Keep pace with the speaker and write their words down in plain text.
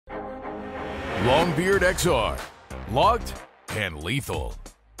Long Beard XR, locked and lethal.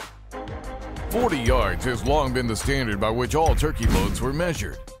 40 yards has long been the standard by which all turkey loads were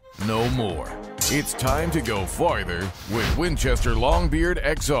measured. No more. It's time to go farther with Winchester Long Beard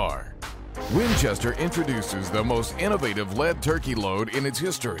XR. Winchester introduces the most innovative lead turkey load in its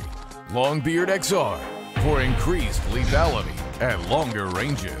history, Long Beard XR, for increased lethality at longer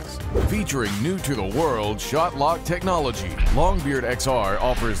ranges. Featuring new-to-the-world Shot-Lok Technology, Long Beard XR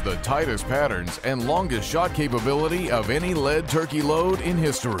offers the tightest patterns and longest shot capability of any lead turkey load in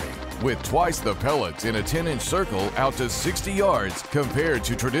history, with twice the pellets in a 10-inch circle out to 60 yards compared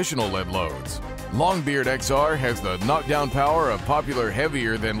to traditional lead loads. Long Beard XR has the knockdown power of popular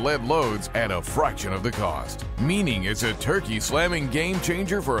heavier than lead loads at a fraction of the cost, meaning it's a turkey slamming game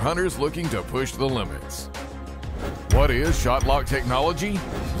changer for hunters looking to push the limits. What is Shot-Lok Technology?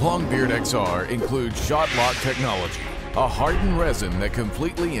 Long Beard XR includes Shot-Lok Technology, a hardened resin that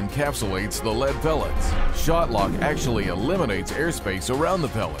completely encapsulates the lead pellets. Shot-Lok actually eliminates airspace around the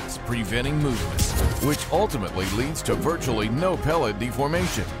pellets, preventing movement, which ultimately leads to virtually no pellet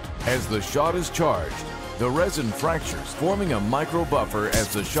deformation. As the shot is charged, the resin fractures, forming a micro buffer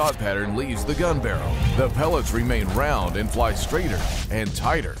as the shot pattern leaves the gun barrel. The pellets remain round and fly straighter and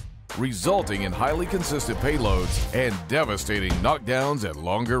tighter, resulting in highly consistent payloads and devastating knockdowns at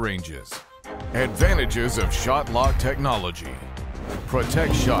longer ranges. Advantages of Shot-Lok Technology: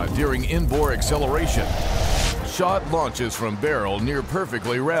 protect shot during inbore acceleration. Shot launches from barrel near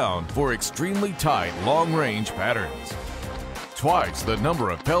perfectly round for extremely tight long-range patterns. Twice the number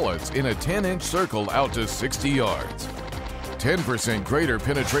of pellets in a 10-inch circle out to 60 yards. 10% greater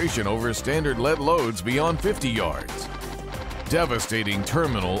penetration over standard lead loads beyond 50 yards. Devastating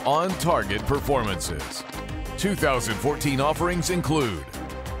terminal on-target performances. 2014 offerings include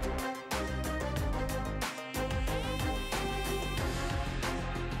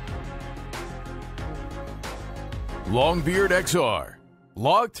Long Beard XR,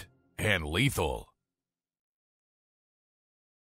 locked and lethal.